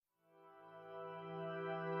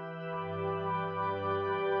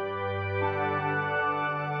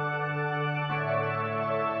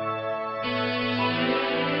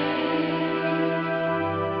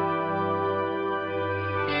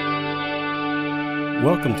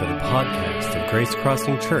Welcome to the podcast of Grace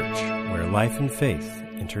Crossing Church, where life and faith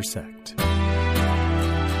intersect.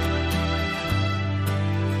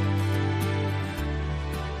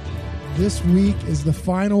 This week is the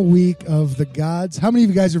final week of the Gods. How many of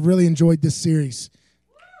you guys have really enjoyed this series?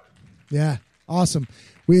 Yeah, awesome.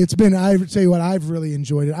 I tell you what, I've really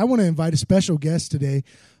enjoyed it. I want to invite a special guest today,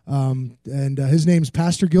 and his name's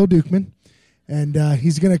Pastor Gil Dukeman, and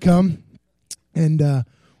he's going to come, and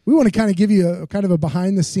we want to kind of give you a kind of a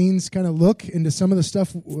behind-the-scenes kind of look into some of the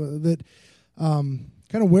stuff that kind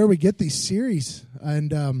of where we get these series.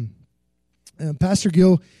 And Pastor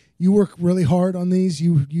Gil, you work really hard on these.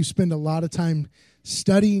 You spend a lot of time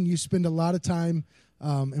studying. You spend a lot of time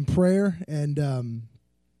in prayer. And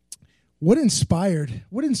what inspires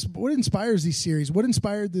these series? What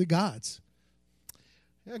inspired the Gods?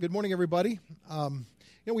 Yeah, good morning, everybody.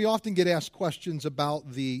 We often get asked questions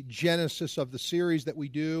about the genesis of the series that we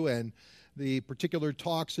do and the particular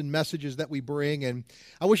talks and messages that we bring. And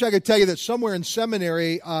I wish I could tell you that somewhere in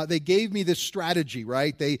seminary, they gave me this strategy,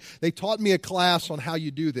 right? They taught me a class on how you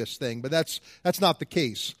do this thing, but that's not the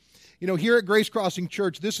case. You know, here at Grace Crossing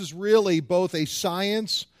Church, this is really both a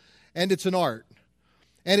science and it's an art.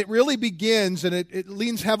 And it really begins, and it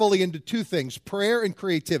leans heavily into two things, prayer and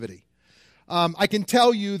creativity. I can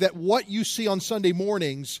tell you that what you see on Sunday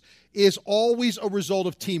mornings is always a result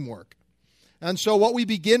of teamwork. And so what we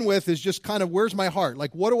begin with is just kind of, where's my heart?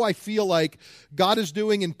 Like, what do I feel like God is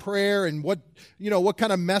doing in prayer, and what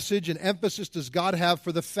kind of message and emphasis does God have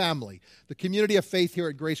for the family, the community of faith here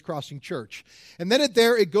at Grace Crossing Church? And then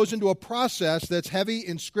it goes into a process that's heavy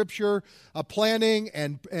in Scripture, planning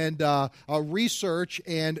and research.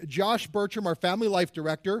 And Josh Bertram, our family life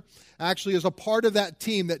director, actually is a part of that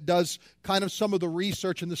team that does kind of some of the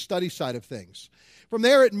research and the study side of things. From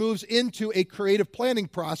there, it moves into a creative planning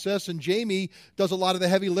process, and Jamie does a lot of the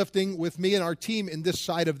heavy lifting with me and our team in this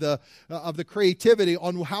side of the creativity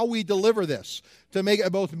on how we deliver this to make it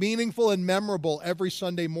both meaningful and memorable every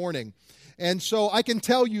Sunday morning. And so I can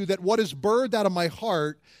tell you that what is birthed out of my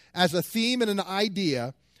heart as a theme and an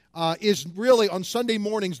idea is really on Sunday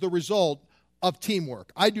mornings the result of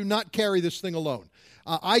teamwork. I do not carry this thing alone.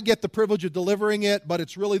 I get the privilege of delivering it, but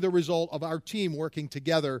it's really the result of our team working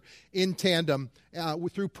together in tandem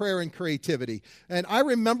through prayer and creativity. And I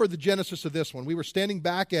remember the genesis of this one. We were standing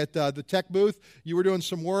back at the tech booth. You were doing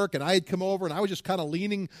some work, and I had come over, and I was just kind of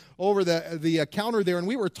leaning over the counter there, and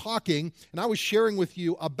we were talking, and I was sharing with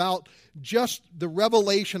you about just the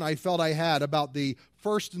revelation I felt I had about the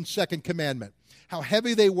first and second commandment, how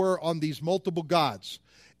heavy they were on these multiple gods,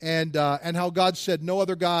 and how God said, no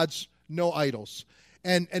other gods, no idols.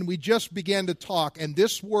 And we just began to talk, and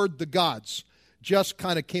this word, the gods, just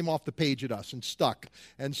kind of came off the page at us and stuck.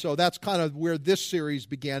 And so that's kind of where this series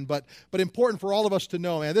began. But important for all of us to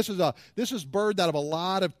know, man, this is birthed out of a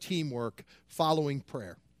lot of teamwork following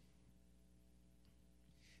prayer.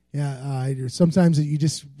 Yeah, sometimes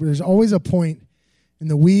there's always a point in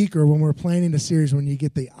the week or when we're planning a series when you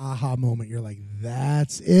get the aha moment. You're like,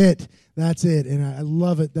 that's it. And I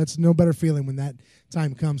love it. That's no better feeling when that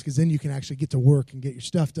time comes, because then you can actually get to work and get your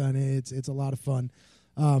stuff done. It's a lot of fun.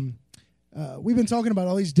 We've been talking about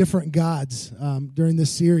all these different gods during this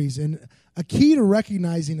series, and a key to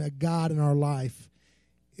recognizing a God in our life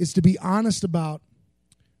is to be honest about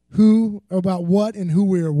what and who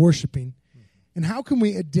we are worshiping, and how can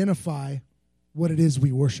we identify what it is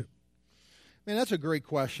we worship. Man, that's a great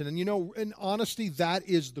question. And in honesty, that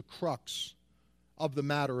is the crux of the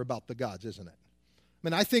matter about the gods, isn't it? I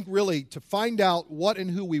mean, I think really to find out what and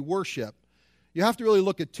who we worship, you have to really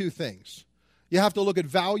look at two things. You have to look at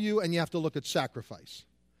value and you have to look at sacrifice.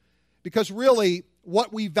 Because really,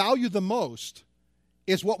 what we value the most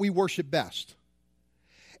is what we worship best.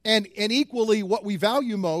 And equally, what we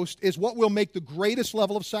value most is what we'll make the greatest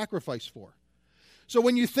level of sacrifice for. So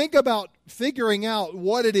when you think about figuring out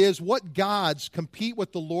what it is, what gods compete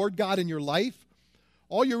with the Lord God in your life,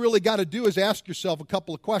 all you really got to do is ask yourself a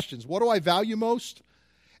couple of questions. What do I value most?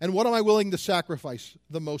 And what am I willing to sacrifice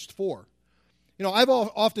the most for? I've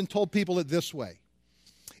often told people it this way.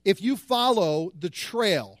 If you follow the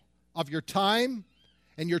trail of your time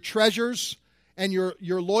and your treasures and your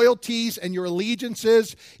loyalties and your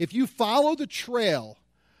allegiances, if you follow the trail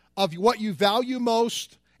of what you value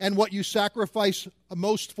most and what you sacrifice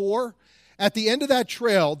most for, at the end of that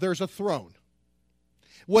trail, there's a throne.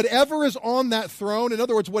 Whatever is on that throne, in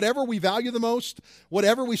other words, whatever we value the most,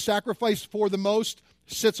 whatever we sacrifice for the most,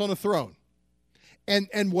 sits on a throne.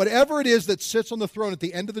 And whatever it is that sits on the throne at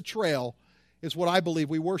the end of the trail is what I believe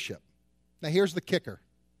we worship. Now here's the kicker.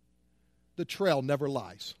 The trail never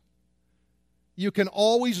lies. You can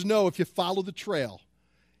always know if you follow the trail,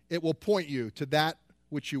 it will point you to that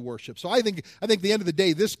which you worship. So I think at the end of the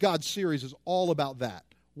day, this God series is all about that.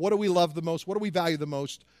 What do we love the most? What do we value the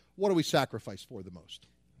most? What do we sacrifice for the most?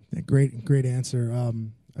 Great answer.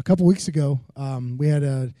 A couple weeks ago, we had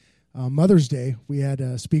a Mother's Day. We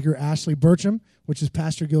had speaker Ashley Burcham, which is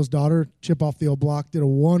Pastor Gill's daughter, Chip off the old block, did a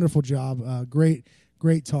wonderful job. Great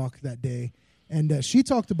talk that day. And she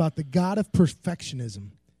talked about the God of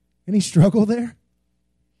perfectionism. Any struggle there?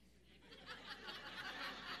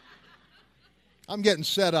 I'm getting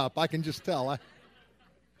set up. I can just tell.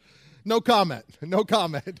 No comment. No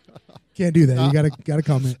comment. Can't do that. You gotta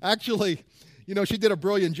comment. Actually, she did a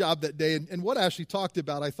brilliant job that day. And what Ashley talked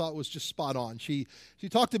about, I thought was just spot on. She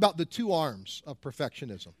talked about the two arms of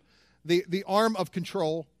perfectionism, the arm of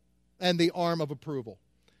control and the arm of approval.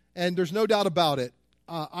 And there's no doubt about it.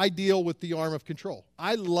 I deal with the arm of control.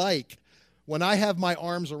 I like when I have my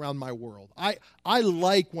arms around my world. I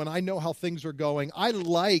like when I know how things are going. I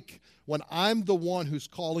like when I'm the one who's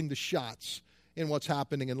calling the shots in what's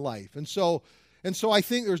happening in life. And so I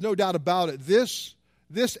think there's no doubt about it. This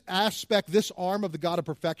aspect, this arm of the God of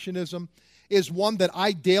perfectionism is one that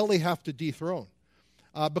I daily have to dethrone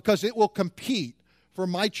because it will compete for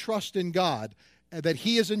my trust in God, that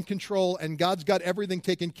He is in control and God's got everything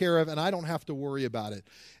taken care of and I don't have to worry about it.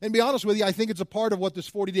 And to be honest with you, I think it's a part of what this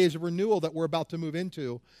 40 days of renewal that we're about to move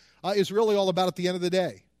into is really all about at the end of the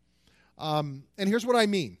day. And here's what I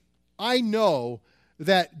mean. I know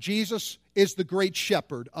that Jesus is the great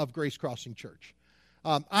shepherd of Grace Crossing Church.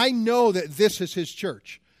 I know that this is His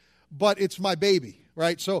church, but it's my baby,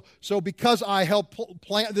 right? So because I helped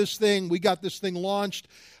plant this thing, we got this thing launched,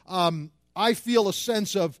 I feel a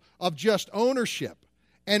sense of just ownership.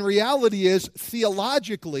 And reality is,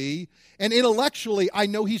 theologically and intellectually, I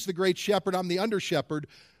know He's the great shepherd, I'm the under shepherd,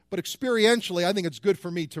 but experientially, I think it's good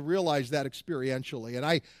for me to realize that experientially. And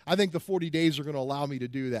I think the 40 days are going to allow me to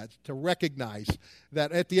do that, to recognize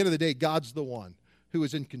that at the end of the day, God's the one who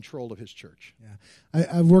is in control of His church. Yeah,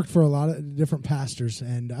 I've worked for a lot of different pastors,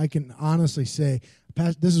 and I can honestly say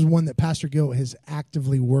this is one that Pastor Gill has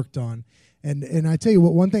actively worked on. And I tell you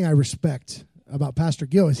what, one thing I respect about Pastor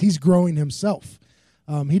Gill is he's growing himself.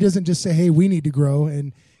 He doesn't just say, hey, we need to grow.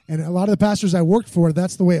 And a lot of the pastors I worked for,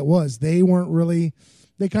 that's the way it was. They weren't really,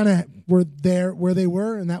 they kind of were there where they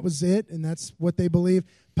were, and that was it, and that's what they believe.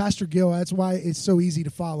 Pastor Gill, that's why it's so easy to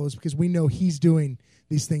follow, is because we know he's doing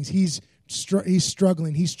these things. He's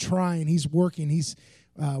struggling, he's trying, he's working, he's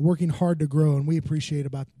working hard to grow, and we appreciate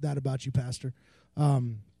about you, Pastor.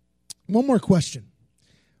 One more question.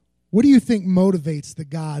 What do you think motivates the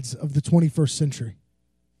gods of the 21st century?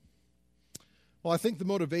 Well, I think the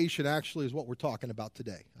motivation actually is what we're talking about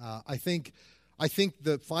today. I think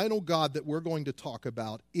the final God that we're going to talk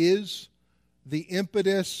about is the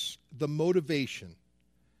impetus, the motivation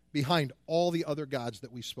behind all the other gods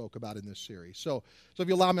that we spoke about in this series. So if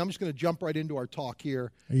you allow me, I'm just going to jump right into our talk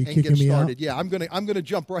here and get started. Yeah, I'm going to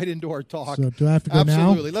jump right into our talk. So do I have to go now?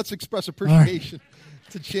 Absolutely. Let's express appreciation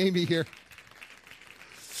to Jamie here.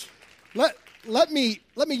 Let me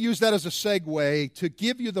use that as a segue to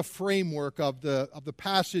give you the framework of the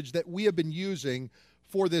passage that we have been using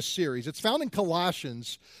for this series. It's found in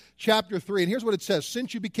Colossians chapter 3, and here's what it says.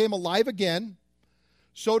 Since you became alive again,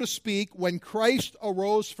 so to speak, when Christ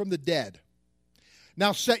arose from the dead,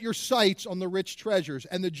 now set your sights on the rich treasures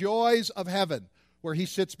and the joys of heaven, where He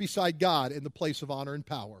sits beside God in the place of honor and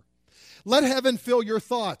power. Let heaven fill your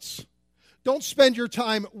thoughts. Don't spend your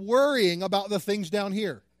time worrying about the things down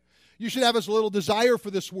here. You should have as little desire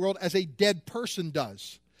for this world as a dead person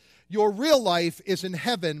does. Your real life is in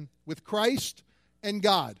heaven with Christ and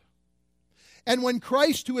God. And when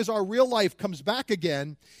Christ, who is our real life, comes back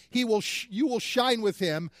again, you will shine with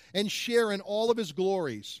Him and share in all of His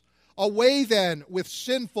glories. Away then with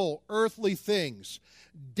sinful earthly things.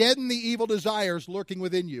 Deaden the evil desires lurking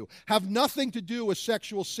within you. Have nothing to do with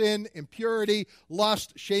sexual sin, impurity,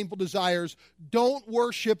 lust, shameful desires. Don't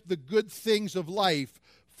worship the good things of life,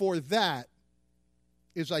 for that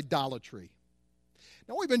is idolatry.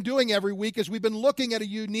 Now, what we've been doing every week is we've been looking at a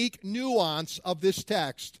unique nuance of this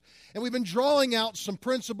text, and we've been drawing out some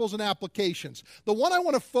principles and applications. The one I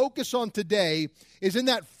want to focus on today is in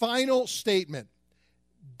that final statement.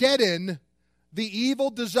 Deaden the evil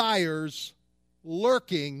desires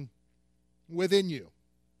lurking within you.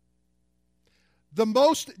 The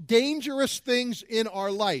most dangerous things in our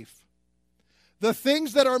life, the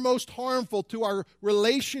things that are most harmful to our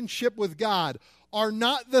relationship with God, are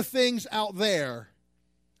not the things out there.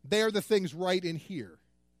 They are the things right in here.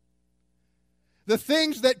 The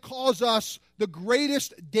things that cause us the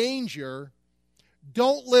greatest danger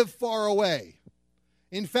don't live far away.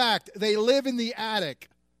 In fact, they live in the attic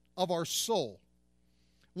of our soul.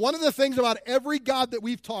 One of the things about every God that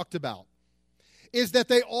we've talked about is that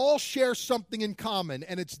they all share something in common,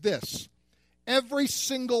 and it's this. Every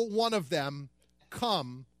single one of them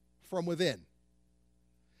come from within.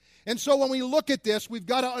 And so when we look at this, we've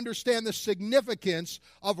got to understand the significance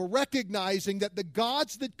of recognizing that the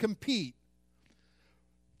gods that compete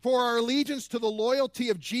for our allegiance to the loyalty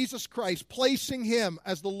of Jesus Christ, placing him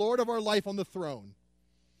as the Lord of our life on the throne,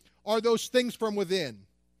 are those things from within.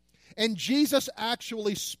 And Jesus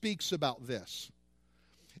actually speaks about this.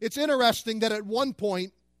 It's interesting that at one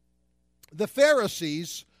point, the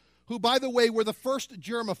Pharisees, who, by the way, were the first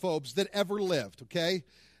germaphobes that ever lived, okay?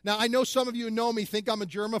 Now, I know some of you know me, think I'm a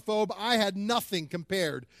germaphobe. I had nothing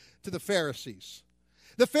compared to the Pharisees.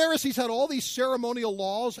 The Pharisees had all these ceremonial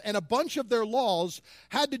laws, and a bunch of their laws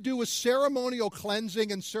had to do with ceremonial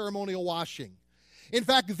cleansing and ceremonial washing. In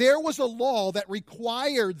fact, there was a law that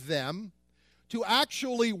required them to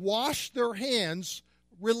actually wash their hands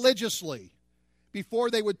religiously before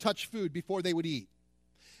they would touch food, before they would eat.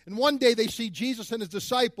 And one day they see Jesus and his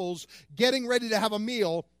disciples getting ready to have a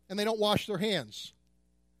meal, and they don't wash their hands.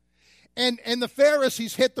 And the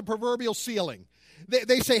Pharisees hit the proverbial ceiling.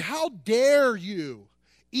 They say, "How dare you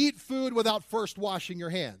eat food without first washing your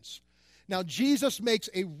hands?" Now, Jesus makes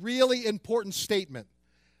a really important statement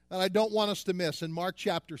that I don't want us to miss in Mark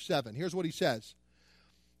chapter 7. Here's what he says.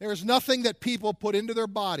 There is nothing that people put into their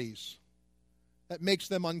bodies that makes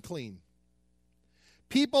them unclean.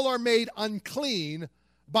 People are made unclean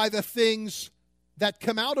by the things that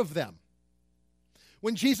come out of them.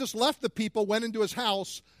 When Jesus left the people, went into his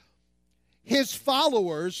house, his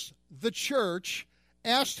followers, the church,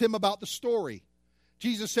 asked him about the story.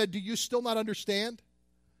 Jesus said, "Do you still not understand?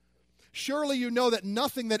 Surely you know that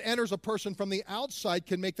nothing that enters a person from the outside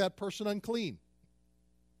can make that person unclean.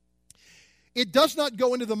 It does not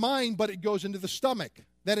go into the mind, but it goes into the stomach.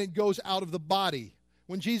 Then it goes out of the body."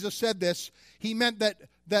 When Jesus said this, he meant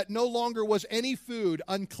that no longer was any food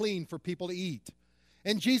unclean for people to eat.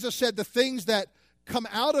 And Jesus said the things that come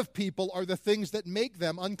out of people are the things that make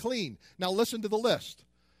them unclean. Now listen to the list.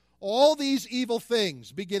 All these evil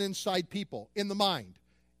things begin inside people, in the mind.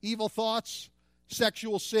 Evil thoughts,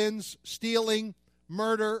 sexual sins, stealing,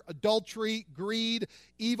 murder, adultery, greed,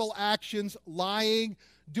 evil actions, lying,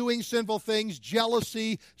 doing sinful things,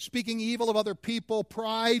 jealousy, speaking evil of other people,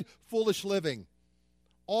 pride, foolish living.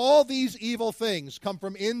 All these evil things come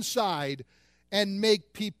from inside and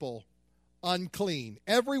make people unclean.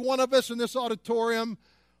 Every one of us in this auditorium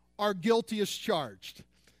are guilty as charged.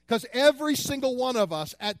 Because every single one of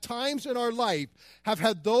us at times in our life have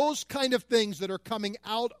had those kind of things that are coming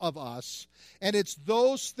out of us, and it's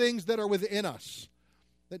those things that are within us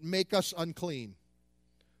that make us unclean.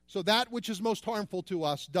 So that which is most harmful to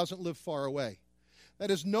us doesn't live far away.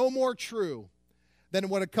 That is no more true than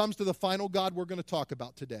when it comes to the final God we're going to talk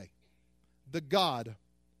about today, the God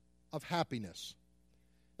of happiness.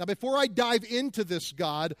 Now, before I dive into this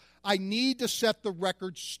God, I need to set the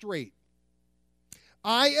record straight.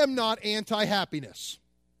 I am not anti-happiness.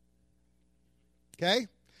 Okay?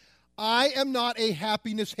 I am not a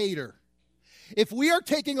happiness hater. If we are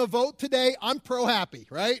taking a vote today, I'm pro-happy,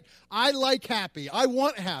 right? I like happy. I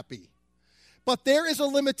want happy. But there is a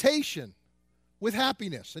limitation with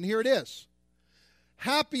happiness, and here it is.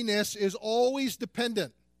 Happiness is always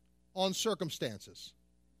dependent on circumstances.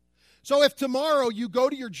 So if tomorrow you go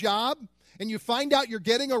to your job and you find out you're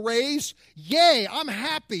getting a raise, yay, I'm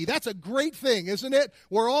happy. That's a great thing, isn't it?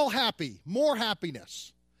 We're all happy. More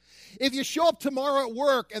happiness. If you show up tomorrow at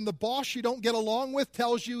work and the boss you don't get along with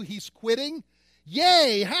tells you he's quitting,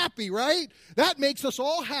 yay, happy, right? That makes us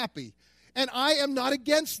all happy. And I am not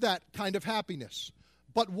against that kind of happiness.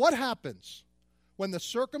 But what happens when the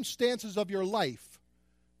circumstances of your life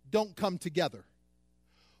don't come together?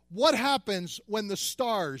 What happens when the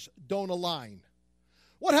stars don't align?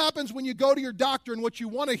 What happens when you go to your doctor and what you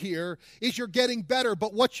want to hear is you're getting better,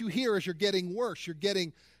 but what you hear is you're getting worse, you're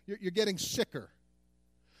getting sicker?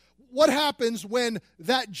 What happens when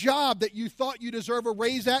that job that you thought you deserve a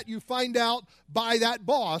raise at, you find out by that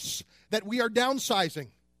boss that we are downsizing,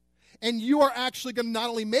 and you are actually going to not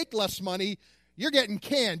only make less money, you're getting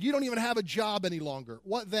canned. You don't even have a job any longer.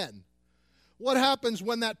 What then? What happens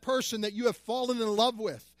when that person that you have fallen in love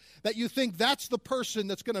with, that you think that's the person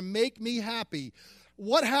that's going to make me happy,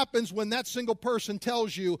 what happens when that single person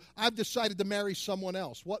tells you, I've decided to marry someone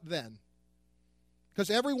else? What then?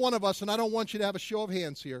 Because every one of us, and I don't want you to have a show of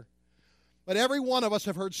hands here, but every one of us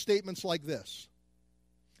have heard statements like this.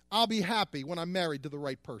 I'll be happy when I'm married to the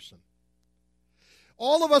right person.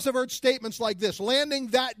 All of us have heard statements like this. Landing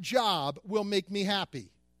that job will make me happy.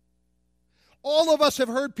 All of us have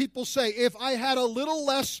heard people say, if I had a little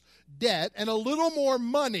less debt and a little more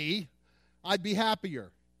money, I'd be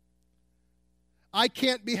happier. I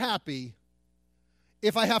can't be happy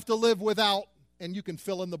if I have to live without, and you can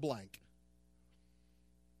fill in the blank.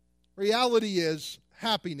 Reality is,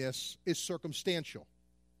 happiness is circumstantial.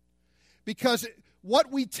 Because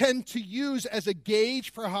what we tend to use as a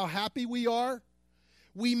gauge for how happy we are,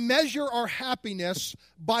 we measure our happiness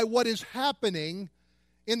by what is happening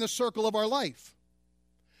in the circle of our life.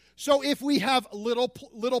 So if we have little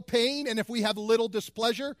pain and if we have little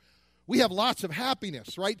displeasure, we have lots of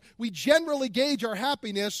happiness, right? We generally gauge our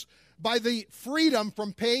happiness by the freedom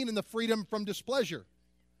from pain and the freedom from displeasure.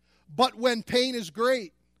 But when pain is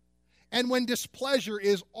great and when displeasure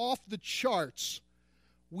is off the charts,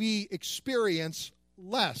 we experience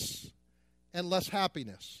less and less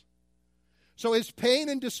happiness. So is pain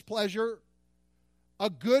and displeasure a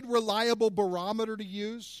good, reliable barometer to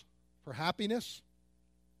use for happiness?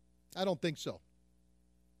 I don't think so.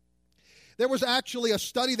 There was actually a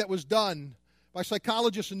study that was done by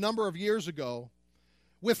psychologists a number of years ago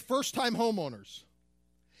with first-time homeowners.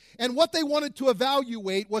 And what they wanted to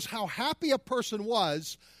evaluate was how happy a person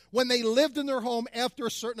was when they lived in their home after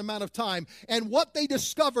a certain amount of time. And what they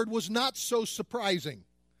discovered was not so surprising.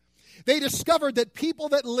 They discovered that people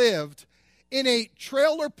that lived in a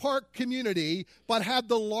trailer park community but had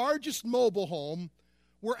the largest mobile home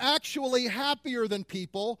were actually happier than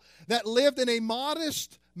people that lived in a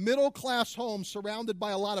modest middle-class home surrounded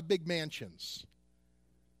by a lot of big mansions.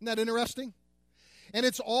 Isn't that interesting? And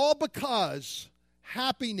it's all because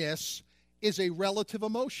happiness is a relative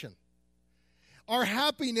emotion. Our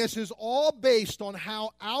happiness is all based on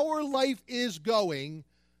how our life is going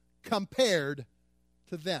compared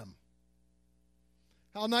to them.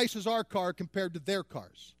 How nice is our car compared to their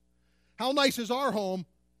cars? How nice is our home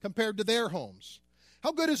compared to their homes?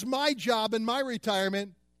 How good is my job and my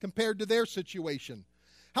retirement compared to their situation?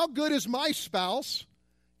 How good is my spouse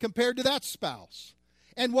compared to that spouse?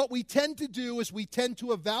 And what we tend to do is we tend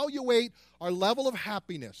to evaluate our level of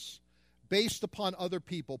happiness based upon other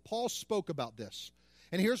people. Paul spoke about this.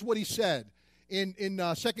 And here's what he said in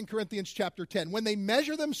 2 Corinthians chapter 10. When they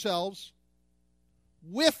measure themselves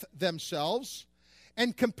with themselves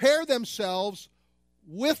and compare themselves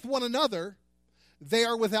with one another, they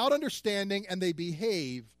are without understanding and they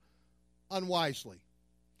behave unwisely.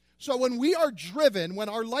 So when we are driven, when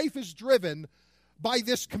our life is driven by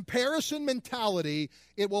this comparison mentality,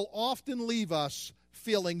 it will often leave us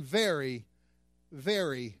feeling very,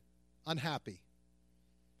 very unhappy.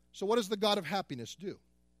 So what does the God of happiness do?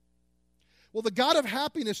 Well, the God of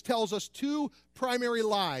happiness tells us two primary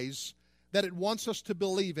lies that it wants us to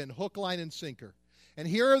believe in, hook, line, and sinker. And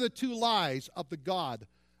here are the two lies of the God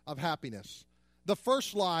of happiness. The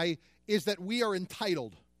first lie is that we are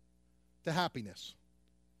entitled to happiness.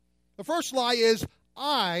 The first lie is,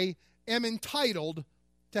 I am entitled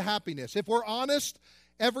to happiness. If we're honest,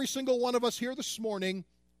 every single one of us here this morning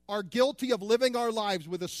are guilty of living our lives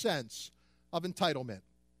with a sense of entitlement.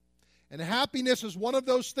 And happiness is one of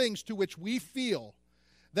those things to which we feel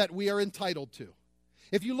that we are entitled to.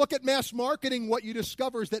 If you look at mass marketing, what you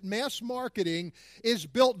discover is that mass marketing is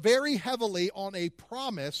built very heavily on a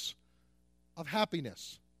promise of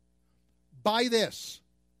happiness. Buy this,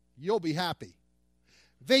 you'll be happy.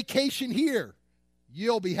 Vacation here,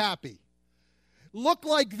 you'll be happy. Look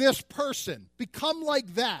like this person, become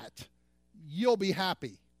like that, you'll be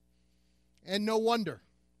happy. And no wonder.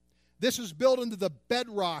 This is built into the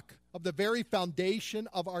bedrock of the very foundation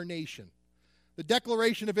of our nation. The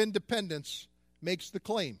Declaration of Independence makes the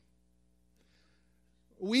claim.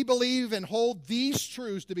 We believe and hold these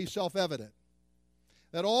truths to be self-evident.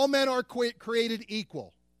 That all men are created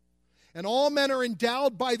equal. And all men are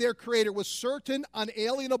endowed by their Creator with certain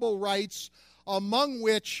unalienable rights, among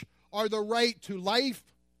which are the right to life,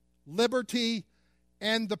 liberty,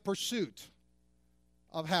 and the pursuit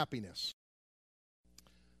of happiness.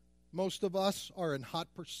 Most of us are in hot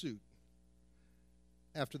pursuit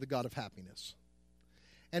after the God of happiness.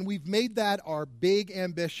 And we've made that our big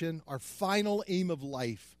ambition, our final aim of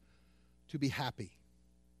life, to be happy.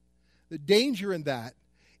 The danger in that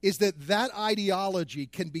is that that ideology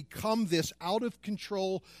can become this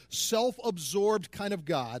out-of-control, self-absorbed kind of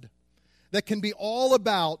God that can be all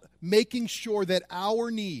about making sure that our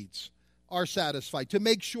needs are satisfied, to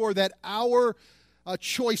make sure that our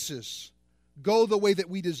choices go the way that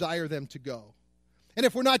we desire them to go. And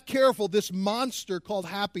if we're not careful, this monster called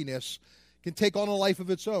happiness can take on a life of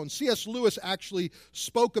its own. C.S. Lewis actually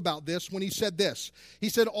spoke about this when he said this. He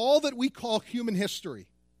said, all that we call human history,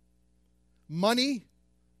 money,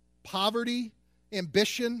 poverty,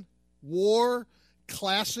 ambition, war,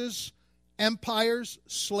 classes, empires,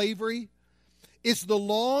 slavery, is the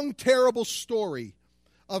long, terrible story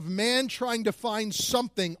of man trying to find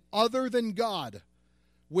something other than God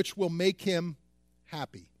which will make him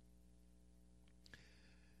happy.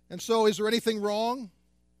 And so, is there anything wrong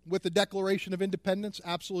with the Declaration of Independence?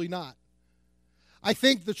 Absolutely not. I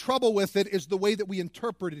think the trouble with it is the way that we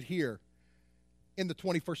interpret it here in the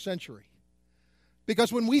 21st century.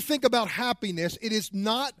 Because when we think about happiness, it is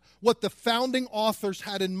not what the founding authors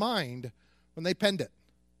had in mind when they penned it.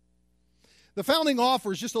 The founding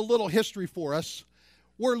authors, just a little history for us,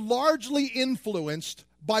 were largely influenced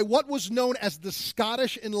by what was known as the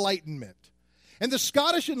Scottish Enlightenment. And the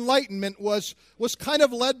Scottish Enlightenment was kind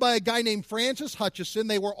of led by a guy named Francis Hutcheson.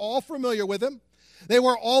 They were all familiar with him. They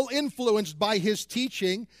were all influenced by his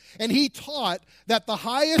teaching, and he taught that the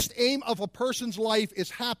highest aim of a person's life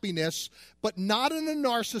is happiness, but not in a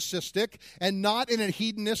narcissistic and not in a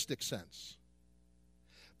hedonistic sense,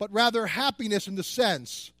 but rather happiness in the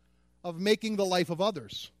sense of making the life of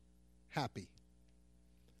others happy.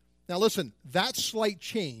 Now listen, that slight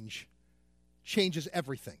change changes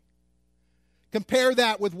everything. Compare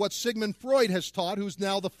that with what Sigmund Freud has taught, who's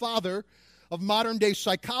now the father of modern-day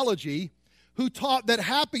psychology, who taught that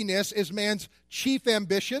happiness is man's chief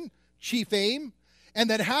ambition, chief aim, and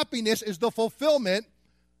that happiness is the fulfillment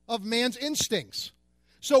of man's instincts.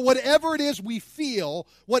 So whatever it is we feel,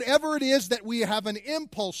 whatever it is that we have an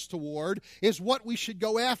impulse toward, is what we should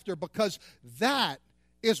go after, because that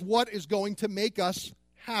is what is going to make us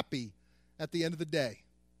happy at the end of the day.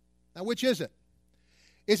 Now, which is it?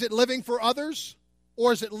 Is it living for others,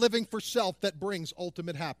 or is it living for self that brings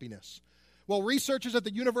ultimate happiness? Well, researchers at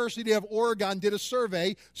the University of Oregon did a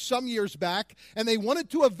survey some years back, and they wanted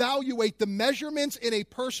to evaluate the measurements in a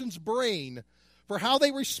person's brain for how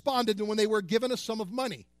they responded when they were given a sum of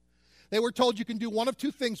money. They were told you can do one of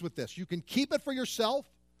two things with this. You can keep it for yourself,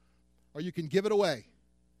 or you can give it away.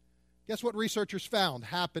 Guess what researchers found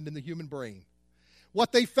happened in the human brain?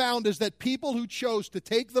 What they found is that people who chose to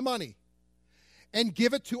take the money and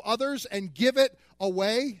give it to others and give it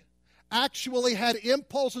away actually had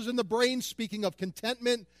impulses in the brain, speaking of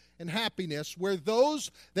contentment and happiness, where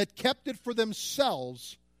those that kept it for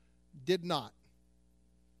themselves did not.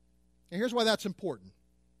 And here's why that's important.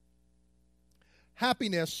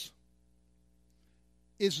 Happiness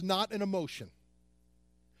is not an emotion.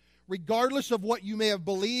 Regardless of what you may have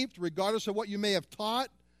believed, regardless of what you may have taught,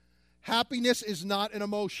 happiness is not an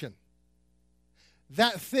emotion.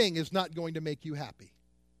 That thing is not going to make you happy.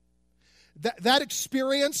 That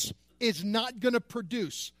experience is not going to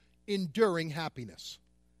produce enduring happiness.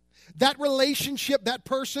 That relationship, that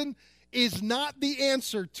person, is not the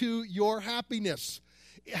answer to your happiness.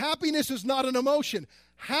 Happiness is not an emotion.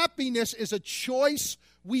 Happiness is a choice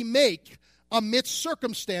we make amidst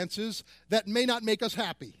circumstances that may not make us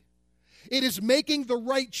happy. It is making the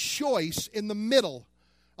right choice in the middle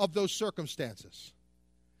of those circumstances.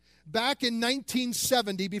 Back in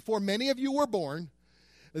 1970, before many of you were born,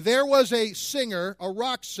 there was a singer, a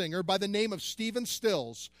rock singer by the name of Stephen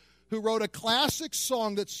Stills, who wrote a classic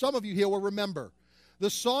song that some of you here will remember. The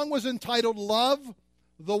song was entitled Love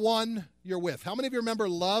the One You're With. How many of you remember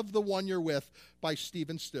Love the One You're With by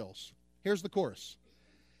Stephen Stills? Here's the chorus.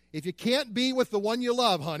 If you can't be with the one you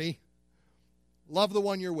love, honey, love the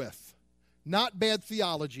one you're with. Not bad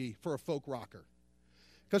theology for a folk rocker.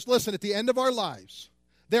 Because listen, at the end of our lives,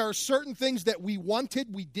 there are certain things that we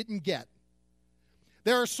wanted we didn't get.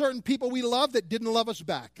 There are certain people we love that didn't love us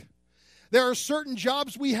back. There are certain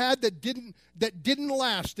jobs we had that didn't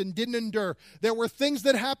last and didn't endure. There were things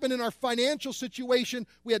that happened in our financial situation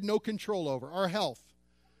we had no control over. Our health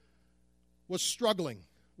was struggling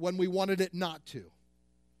when we wanted it not to.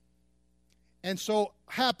 And so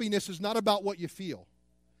happiness is not about what you feel.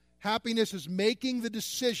 Happiness is making the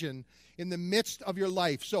decision in the midst of your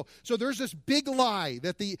life. So there's this big lie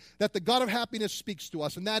that the God of happiness speaks to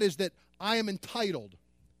us, and that is that I am entitled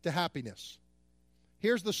to happiness.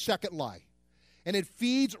 Here's the second lie, and it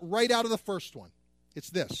feeds right out of the first one.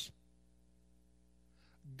 It's this: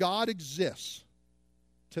 God exists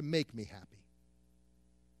to make me happy.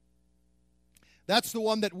 That's the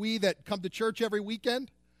one that we that come to church every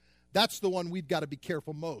weekend, that's the one we've got to be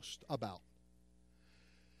careful most about.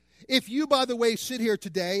 If you, by the way, sit here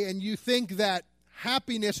today and you think that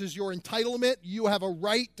happiness is your entitlement, you have a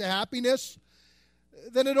right to happiness,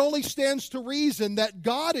 then it only stands to reason that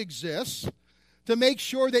God exists to make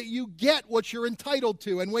sure that you get what you're entitled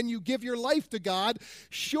to. And when you give your life to God,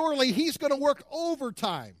 surely He's going to work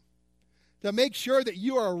overtime to make sure that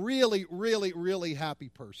you are a really, really, really happy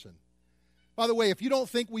person. By the way, if you don't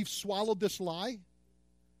think we've swallowed this lie,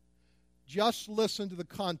 just listen to the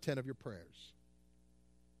content of your prayers.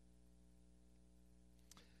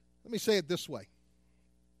 Let me say it this way.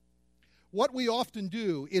 What we often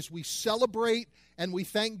do is we celebrate and we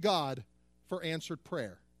thank God for answered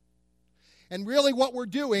prayer. And really what we're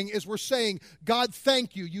doing is we're saying, God,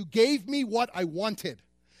 thank you. You gave me what I wanted.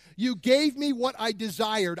 You gave me what I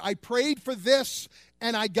desired. I prayed for this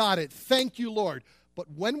and I got it. Thank you, Lord. But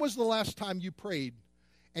when was the last time you prayed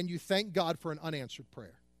and you thanked God for an unanswered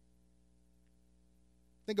prayer?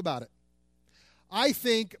 Think about it. I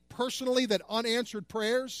think personally that unanswered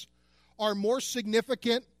prayers are more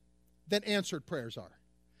significant than answered prayers are.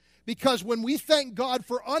 Because when we thank God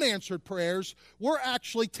for unanswered prayers, we're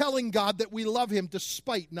actually telling God that we love Him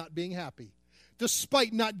despite not being happy,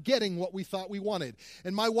 despite not getting what we thought we wanted.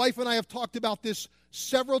 And my wife and I have talked about this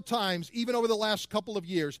several times, even over the last couple of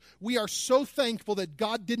years. We are so thankful that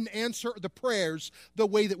God didn't answer the prayers the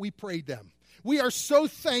way that we prayed them. We are so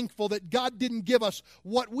thankful that God didn't give us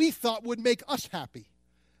what we thought would make us happy,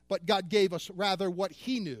 but God gave us rather what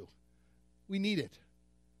He knew we needed.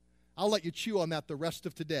 I'll let you chew on that the rest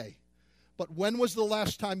of today. But when was the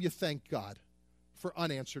last time you thanked God for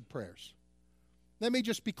unanswered prayers? Let me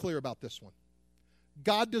just be clear about this one.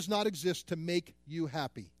 God does not exist to make you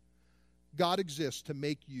happy. God exists to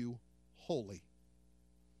make you holy.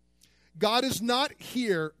 God is not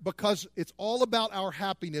here because it's all about our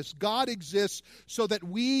happiness. God exists so that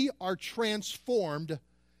we are transformed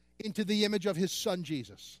into the image of His Son,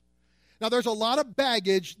 Jesus. Now, there's a lot of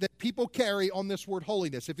baggage that people carry on this word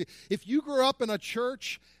holiness. If you grew up in a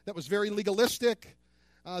church that was very legalistic,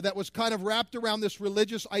 that was kind of wrapped around this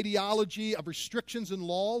religious ideology of restrictions and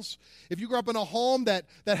laws, if you grew up in a home that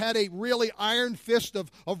had a really iron fist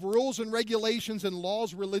of rules and regulations and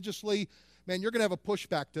laws religiously, man, you're going to have a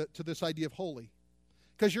pushback to this idea of holy.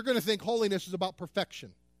 Because you're going to think holiness is about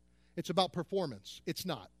perfection. It's about performance. It's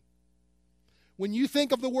not. When you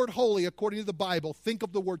think of the word holy, according to the Bible, think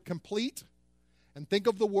of the word complete and think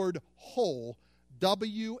of the word whole,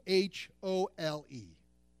 W-H-O-L-E.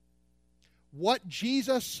 What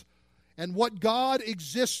Jesus and what God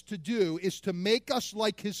exists to do is to make us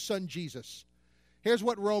like His Son Jesus. Here's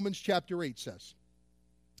what Romans chapter 8 says.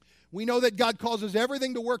 We know that God causes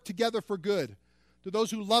everything to work together for good to those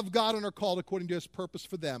who love God and are called according to His purpose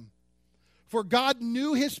for them. For God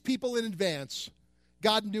knew His people in advance.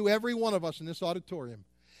 God knew every one of us in this auditorium.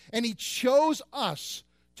 And He chose us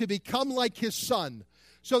to become like His Son,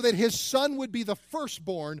 so that His Son would be the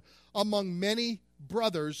firstborn among many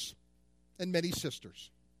brothers and many sisters.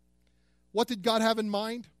 What did God have in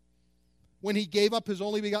mind when He gave up His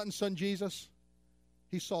only begotten Son, Jesus?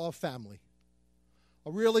 He saw a family. A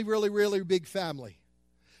really, really, really big family.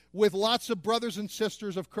 With lots of brothers and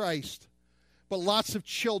sisters of Christ, but lots of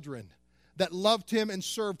children that loved Him and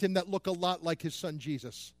served Him that look a lot like His Son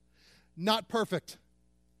Jesus. Not perfect.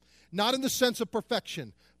 Not in the sense of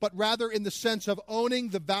perfection, but rather in the sense of owning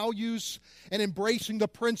the values and embracing the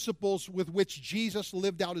principles with which Jesus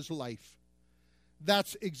lived out His life.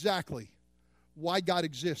 That's exactly why God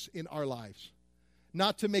exists in our lives.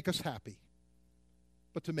 Not to make us happy,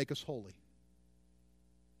 but to make us holy.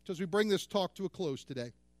 So as we bring this talk to a close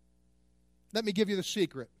today, let me give you the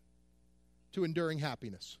secret to enduring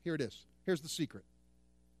happiness. Here it is. Here's the secret.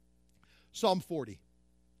 Psalm 40.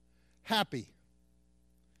 Happy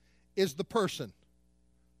is the person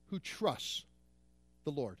who trusts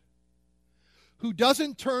the Lord, who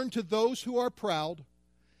doesn't turn to those who are proud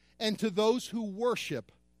and to those who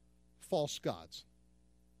worship false gods.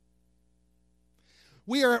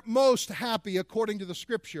 We are most happy, according to the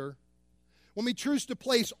Scripture, when we choose to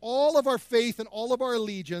place all of our faith and all of our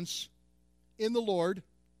allegiance in the Lord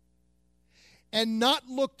and not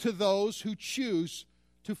look to those who choose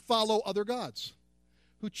to follow other gods,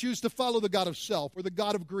 who choose to follow the god of self or the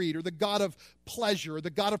god of greed or the god of pleasure or the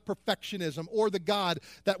god of perfectionism or the god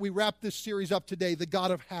that we wrap this series up today, the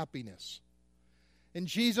god of happiness. And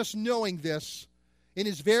Jesus, knowing this, in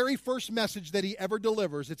His very first message that He ever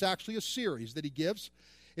delivers, it's actually a series that He gives.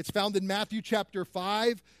 It's found in Matthew chapter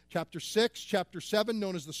 5, chapter 6, chapter 7,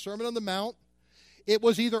 known as the Sermon on the Mount. It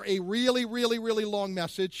was either a really, really, really long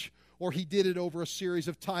message or He did it over a series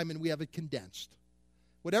of time and we have it condensed.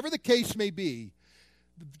 Whatever the case may be,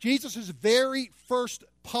 Jesus' very first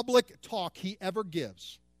public talk He ever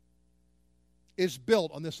gives is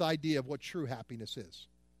built on this idea of what true happiness is.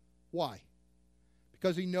 Why?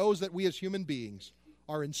 Because He knows that we as human beings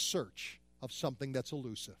are in search of something that's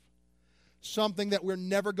elusive. Something that we're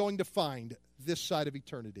never going to find this side of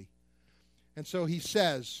eternity. And so He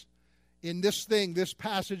says, in this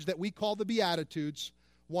passage that we call the Beatitudes,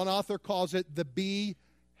 one author calls it the Be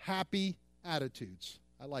Happy Attitudes.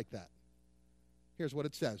 I like that. Here's what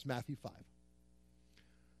it says, Matthew 5.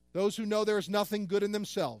 Those who know there is nothing good in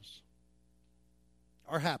themselves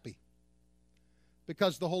are happy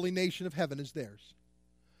because the holy nation of heaven is theirs.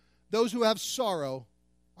 Those who have sorrow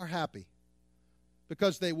are happy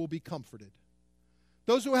because they will be comforted.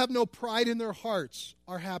 Those who have no pride in their hearts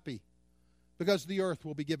are happy because the earth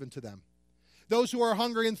will be given to them. Those who are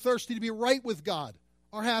hungry and thirsty to be right with God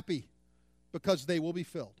are happy because they will be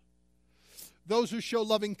filled. Those who show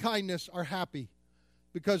loving kindness are happy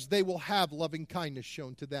because they will have loving kindness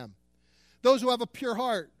shown to them. Those who have a pure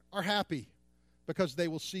heart are happy because they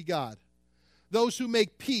will see God. Those who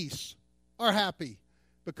make peace are happy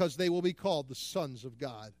because they will be called the sons of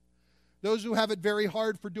God. Those who have it very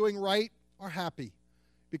hard for doing right are happy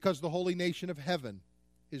because the holy nation of heaven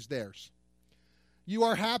is theirs. You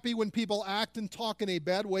are happy when people act and talk in a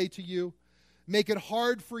bad way to you, make it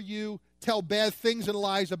hard for you, tell bad things and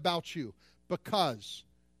lies about you because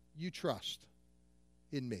you trust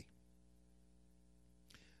in me.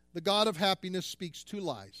 The God of happiness speaks two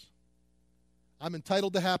lies. I'm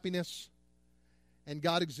entitled to happiness, and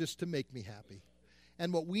God exists to make me happy.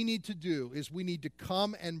 And what we need to do is we need to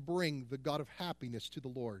come and bring the God of happiness to the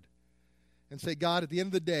Lord and say, God, at the end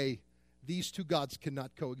of the day, these two gods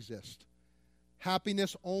cannot coexist.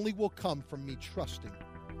 Happiness only will come from me trusting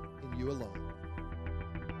in you alone.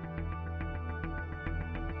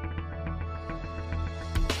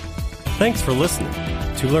 Thanks for listening.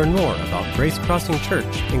 To learn more about Grace Crossing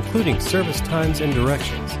Church, including service times and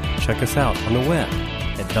directions, check us out on the web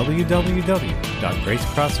at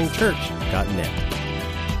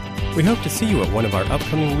www.gracecrossingchurch.net. We hope to see you at one of our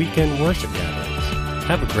upcoming weekend worship gatherings.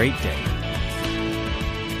 Have a great day.